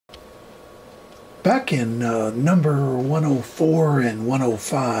Back in number 104 and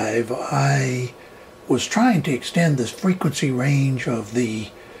 105, I was trying to extend the frequency range of the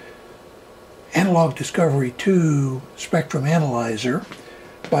Analog Discovery 2 spectrum analyzer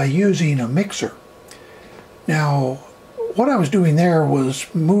by using a mixer. Now, what I was doing there was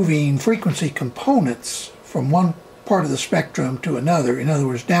moving frequency components from one part of the spectrum to another. In other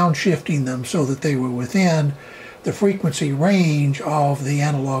words, downshifting them so that they were within the frequency range of the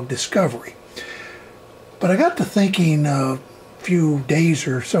Analog Discovery. But I got to thinking a few days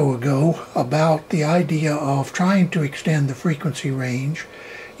or so ago about the idea of trying to extend the frequency range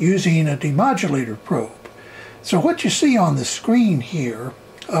using a demodulator probe. So what you see on the screen here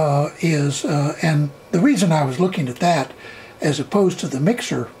is, and the reason I was looking at that as opposed to the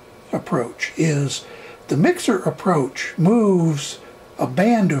mixer approach, is the mixer approach moves a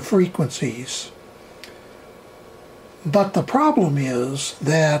band of frequencies, but the problem is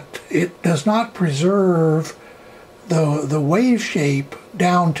that it does not preserve the wave shape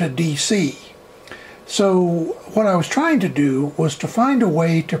down to DC. So what I was trying to do was to find a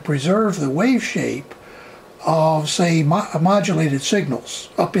way to preserve the wave shape of, say, modulated signals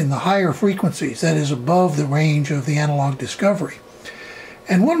up in the higher frequencies, that is above the range of the Analog Discovery.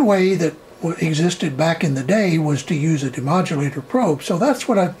 And one way that existed back in the day was to use a demodulator probe. So that's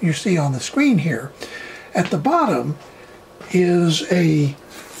what you see on the screen here. At the bottom is a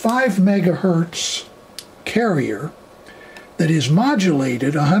 5 megahertz carrier that is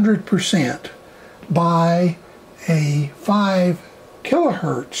modulated 100% by a 5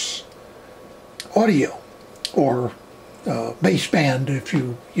 kilohertz audio, or baseband if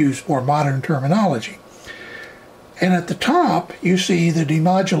you use more modern terminology. And at the top you see the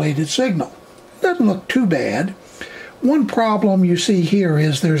demodulated signal. It doesn't look too bad. One problem you see here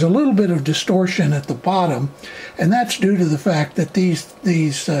is there's a little bit of distortion at the bottom, and that's due to the fact that these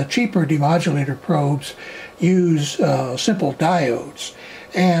cheaper demodulator probes use simple diodes.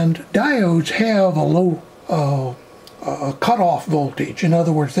 And diodes have a low cutoff voltage. In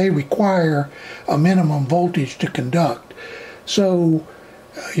other words, they require a minimum voltage to conduct. So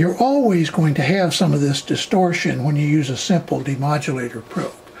you're always going to have some of this distortion when you use a simple demodulator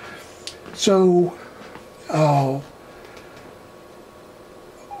probe. So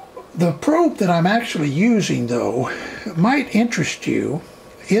the probe that I'm actually using, though, might interest you.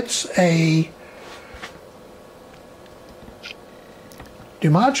 It's a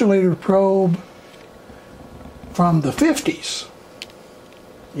demodulator probe from the 50s.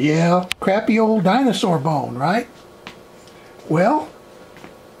 Yeah, crappy old dinosaur bone, right? Well,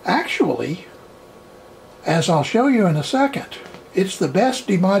 actually, as I'll show you in a second, it's the best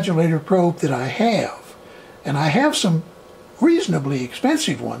demodulator probe that I have. And I have some reasonably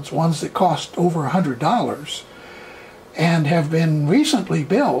expensive ones that cost over $100 and have been recently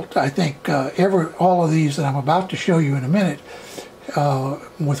built. I think all of these that I'm about to show you in a minute,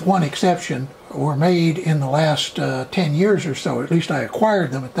 with one exception, were made in the last 10 years or so. At least I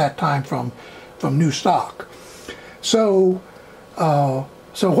acquired them at that time from new stock. So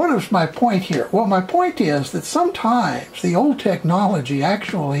what is my point here? Well, my point is that sometimes the old technology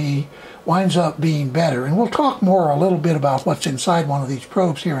actually winds up being better, and we'll talk more a little bit about what's inside one of these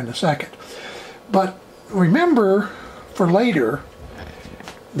probes here in a second. But remember for later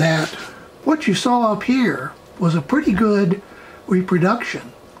that what you saw up here was a pretty good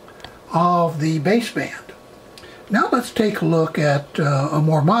reproduction of the baseband. Now let's take a look at a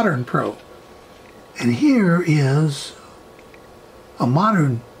more modern probe. And here is a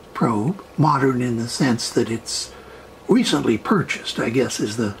modern probe, modern in the sense that it's recently purchased, I guess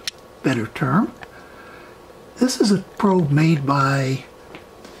is the better term. This is a probe made by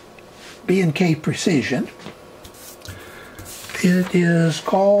B&K Precision. It is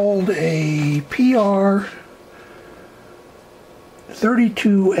called a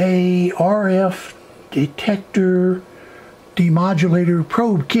PR32A RF detector demodulator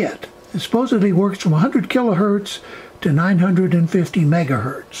probe kit. It supposedly works from 100 kilohertz to 950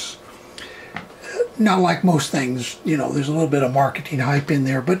 megahertz. Now, like most things, you know, there's a little bit of marketing hype in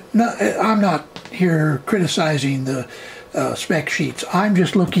there, but no, I'm not here criticizing the spec sheets. I'm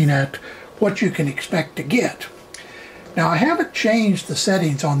just looking at what you can expect to get. Now, I haven't changed the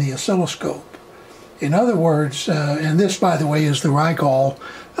settings on the oscilloscope. In other words, and this, by the way, is the EICO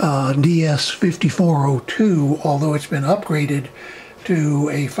DS5402, although it's been upgraded to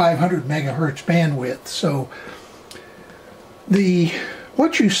a 500 megahertz bandwidth. So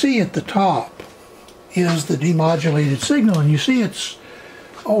what you see at the top is the demodulated signal, and you see it's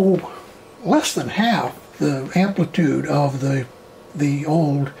less than half the amplitude of the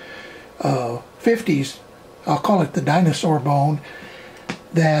old 50s. I'll call it the dinosaur bone.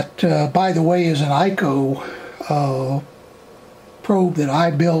 that, by the way, is an EICO probe that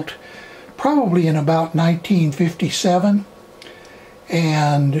I built probably in about 1957,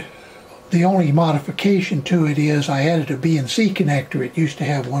 and the only modification to it is I added a BNC connector. It used to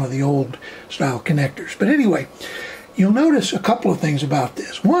have one of the old style connectors. But anyway, you'll notice a couple of things about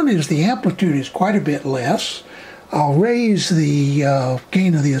this. One is the amplitude is quite a bit less. I'll raise the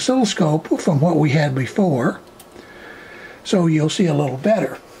gain of the oscilloscope from what we had before, so you'll see a little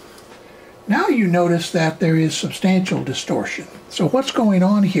better. Now you notice that there is substantial distortion. So what's going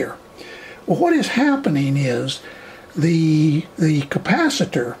on here? Well, what is happening is the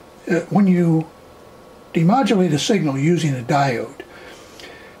capacitor, when you demodulate a signal using a diode,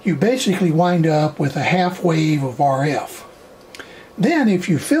 you basically wind up with a half wave of RF. Then if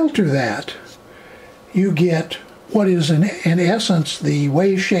you filter that, you get what is in essence the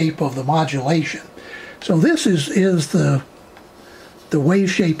wave shape of the modulation. So this is the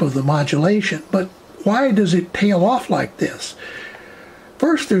wave shape of the modulation. But why does it tail off like this?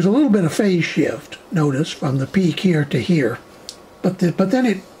 First, there's a little bit of phase shift, notice, from the peak here to here. But then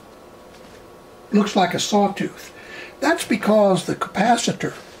it looks like a sawtooth. That's because the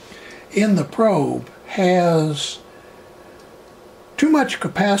capacitor in the probe has too much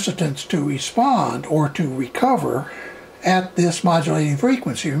capacitance to respond or to recover at this modulating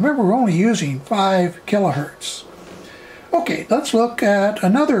frequency. Remember, we're only using 5 kilohertz. Okay, let's look at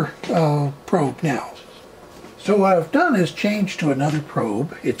another probe now. So what I've done is change to another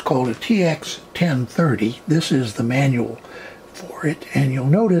probe. It's called a TX1030. This is the manual for it, and you'll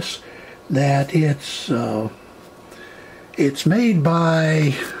notice that it's made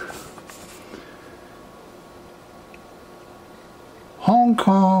by Hong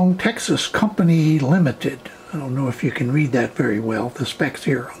Kong Texas Company Limited. I don't know if you can read that very well, the specs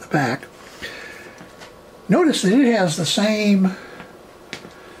here on the back. Notice that it has the same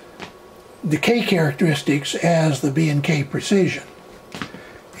decay characteristics as the B&K Precision.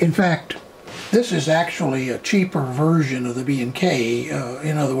 In fact, this is actually a cheaper version of the B&K.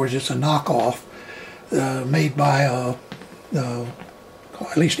 In other words, it's a knockoff made by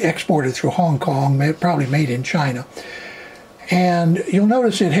at least exported through Hong Kong, probably made in China. And you'll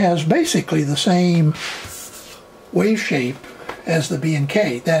notice it has basically the same wave shape as the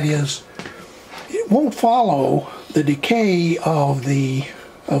B&K. That is, it won't follow the decay of the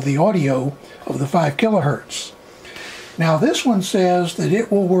audio of the 5 kilohertz. Now this one says that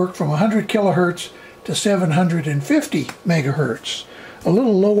it will work from 100 kilohertz to 750 megahertz, a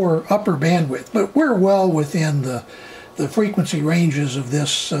little lower upper bandwidth, but we're well within the frequency ranges of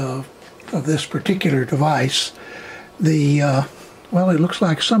this particular device. Well, it looks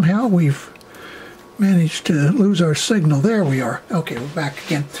like somehow we've managed to lose our signal. There we are. Okay, we're back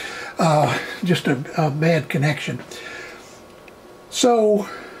again. Just a bad connection. So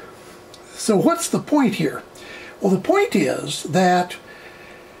what's the point here? Well, the point is that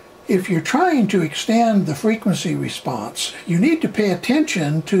if you're trying to extend the frequency response, you need to pay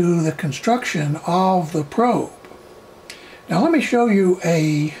attention to the construction of the probe. Now let me show you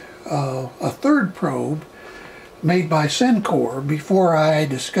a third probe made by Sencore before I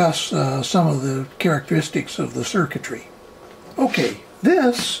discuss some of the characteristics of the circuitry. Okay,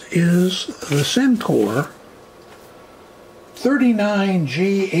 this is the Sencore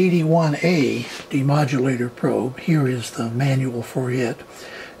 39G81A demodulator probe. Here is the manual for it,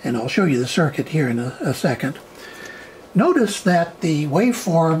 and I'll show you the circuit here in a second. Notice that the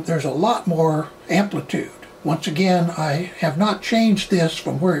waveform, there's a lot more amplitude. Once again, I have not changed this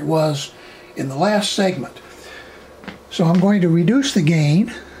from where it was in the last segment. So I'm going to reduce the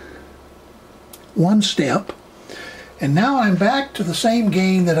gain one step, and now I'm back to the same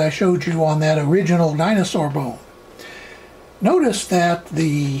gain that I showed you on that original dinosaur bone. Notice that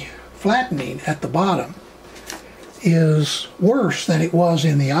the flattening at the bottom is worse than it was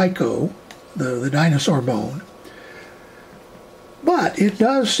in the EICO, the dinosaur bone, but it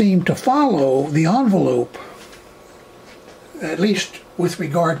does seem to follow the envelope, at least with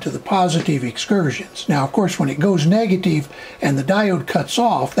regard to the positive excursions. Now, of course, when it goes negative and the diode cuts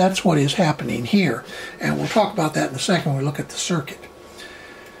off, that's what is happening here. And we'll talk about that in a second when we look at the circuit.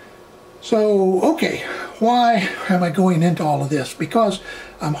 So, okay, why am I going into all of this? Because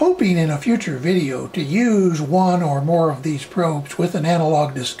I'm hoping in a future video to use one or more of these probes with an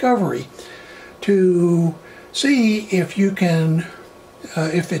analog discovery to see if you can,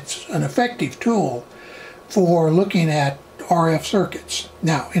 if it's an effective tool for looking at RF circuits.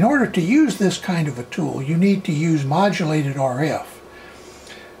 Now, in order to use this kind of a tool, you need to use modulated RF.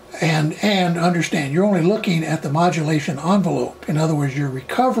 And understand, you're only looking at the modulation envelope. In other words, you're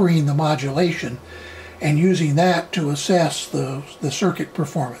recovering the modulation and using that to assess the circuit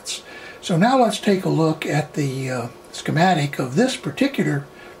performance. So now let's take a look at the schematic of this particular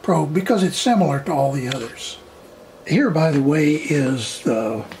probe because it's similar to all the others. Here, by the way, is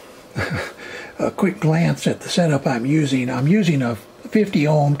a quick glance at the setup I'm using. I'm using a 50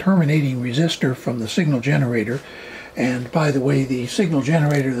 ohm terminating resistor from the signal generator, and by the way, the signal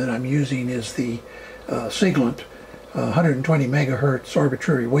generator that I'm using is the Siglent 120 megahertz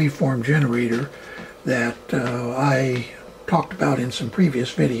arbitrary waveform generator that I talked about in some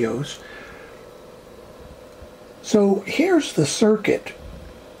previous videos. So here's the circuit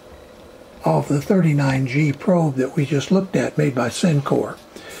of the 39G probe that we just looked at, made by Sencore.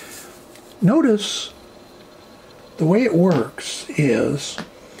 Notice the way it works is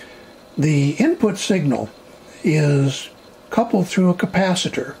the input signal is coupled through a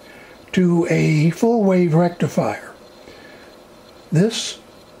capacitor to a full wave rectifier.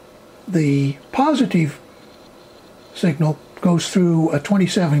 The positive signal goes through a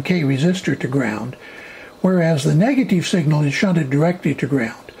 27K resistor to ground, whereas the negative signal is shunted directly to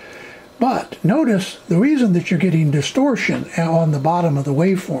ground. But notice the reason that you're getting distortion on the bottom of the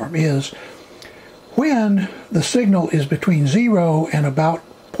waveform is when the signal is between 0 and about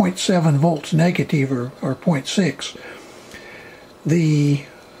 0.7 volts negative or 0.6,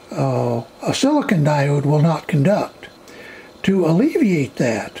 a silicon diode will not conduct. To alleviate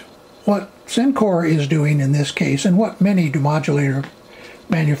that, what Sencore is doing in this case, and what many demodulator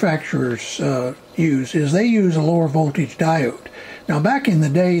manufacturers use, is they use a lower voltage diode. Now back in the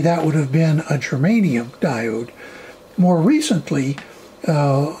day that would have been a germanium diode. More recently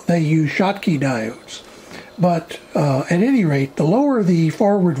they use Schottky diodes. But at any rate, the lower the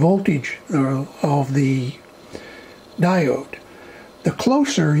forward voltage of the diode, the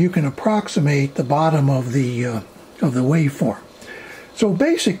closer you can approximate the bottom of the waveform. So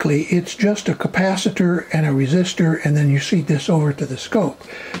basically it's just a capacitor and a resistor, and then you feed this over to the scope.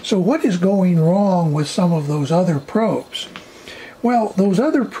 So what is going wrong with some of those other probes? Well, those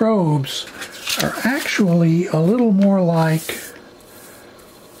other probes are actually a little more like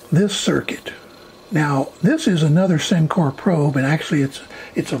this circuit. Now this is another Sencore probe, and actually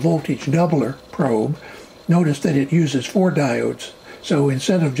it's a voltage doubler probe. Notice that it uses 4 diodes. So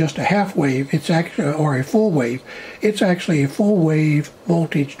instead of just a half wave, it's actually, or a full wave, it's actually a full wave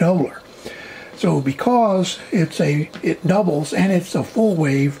voltage doubler. So because it doubles and it's a full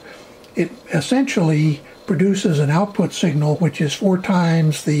wave, it essentially produces an output signal which is 4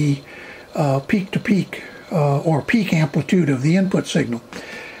 times the peak-to-peak or peak amplitude of the input signal.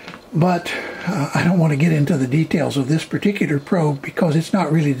 But I don't want to get into the details of this particular probe because it's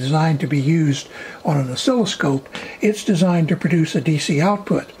not really designed to be used on an oscilloscope. It's designed to produce a DC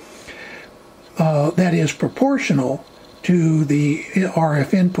output that is proportional to the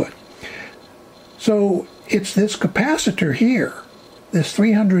RF input. So it's this capacitor here, this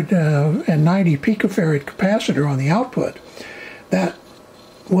 390 picofarad capacitor on the output, that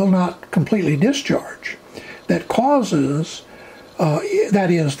will not completely discharge, that causes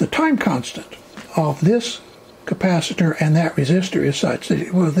that is, the time constant of this capacitor and that resistor is such that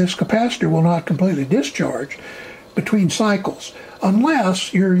this capacitor will not completely discharge between cycles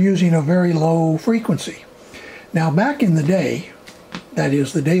unless you're using a very low frequency. Now back in the day, that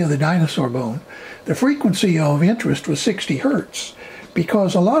is the day of the dinosaur bone, the frequency of interest was 60 hertz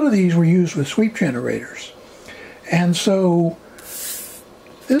because a lot of these were used with sweep generators. And so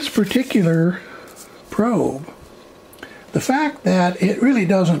this particular probe, the fact that it really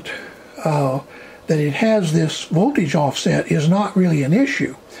doesn't, that it has this voltage offset is not really an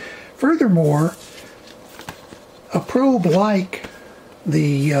issue. Furthermore, a probe like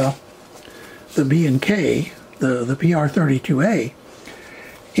the B&K, the PR32A,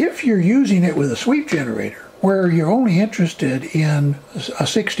 if you're using it with a sweep generator, where you're only interested in a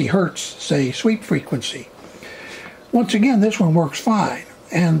 60 hertz, say, sweep frequency, once again, this one works fine.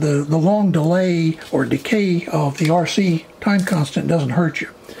 And the long delay or decay of the RC time constant doesn't hurt you.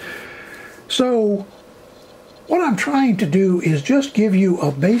 So what I'm trying to do is just give you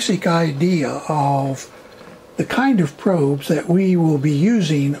a basic idea of the kind of probes that we will be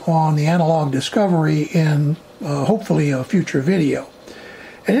using on the analog discovery in hopefully a future video.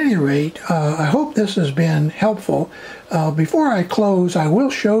 At any rate, I hope this has been helpful. Before I close, I will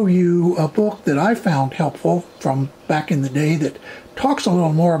show you a book that I found helpful from back in the day that talks a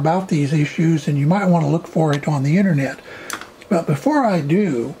little more about these issues, and you might want to look for it on the internet. But before I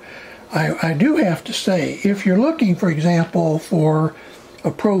do, I do have to say, if you're looking, for example, for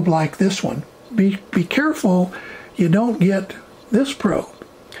a probe like this one, be careful you don't get this probe.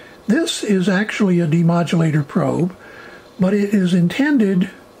 This is actually a demodulator probe, but it is intended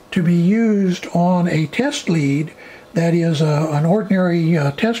to be used on a test lead that is an ordinary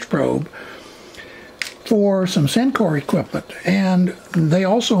test probe for some Sencore equipment. And they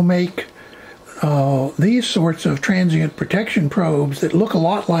also make these sorts of transient protection probes that look a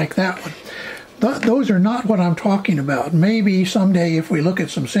lot like that one. Those are not what I'm talking about. Maybe someday if we look at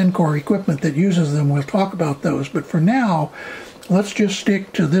some Sencore equipment that uses them, we'll talk about those. But for now, let's just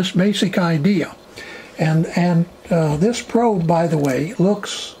stick to this basic idea. And this probe, by the way,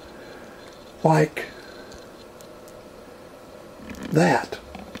 looks like that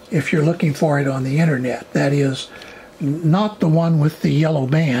if you're looking for it on the internet. That is not the one with the yellow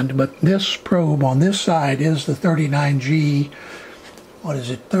band, but this probe on this side is the 39G, what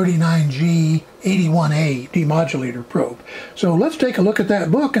is it, 39G81A demodulator probe. So let's take a look at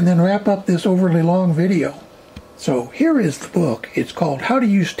that book and then wrap up this overly long video. So here is the book. It's called How to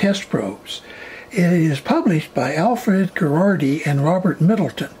Use Test Probes. It is published by Alfred Gherardi and Robert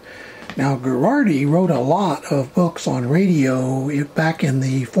Middleton. Now, Gherardi wrote a lot of books on radio back in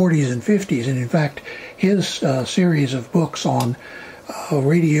the 40s and 50s, and in fact, his series of books on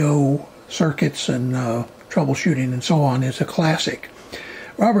radio circuits and troubleshooting and so on is a classic.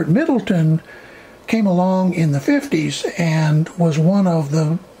 Robert Middleton came along in the 50s and was one of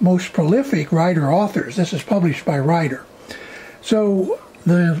the most prolific writer authors. This is published by Writer. So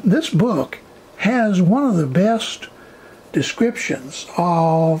this book has one of the best descriptions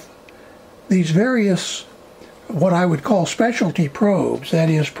of these various, what I would call specialty probes, that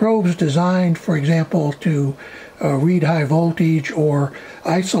is, probes designed, for example, to read high voltage or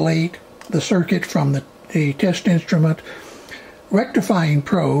isolate the circuit from the test instrument. Rectifying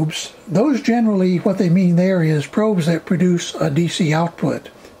probes, those generally, what they mean there is probes that produce a DC output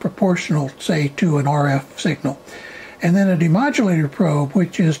proportional, say, to an RF signal. And then a demodulator probe,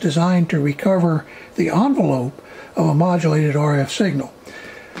 which is designed to recover the envelope of a modulated RF signal.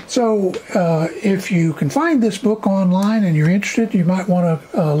 So if you can find this book online and you're interested, you might want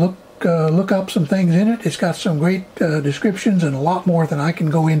to look up some things in it. It's got some great descriptions and a lot more than I can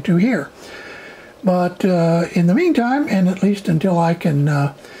go into here. But in the meantime, and at least until I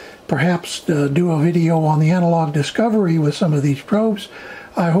can perhaps do a video on the analog discovery with some of these probes,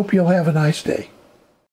 I hope you'll have a nice day.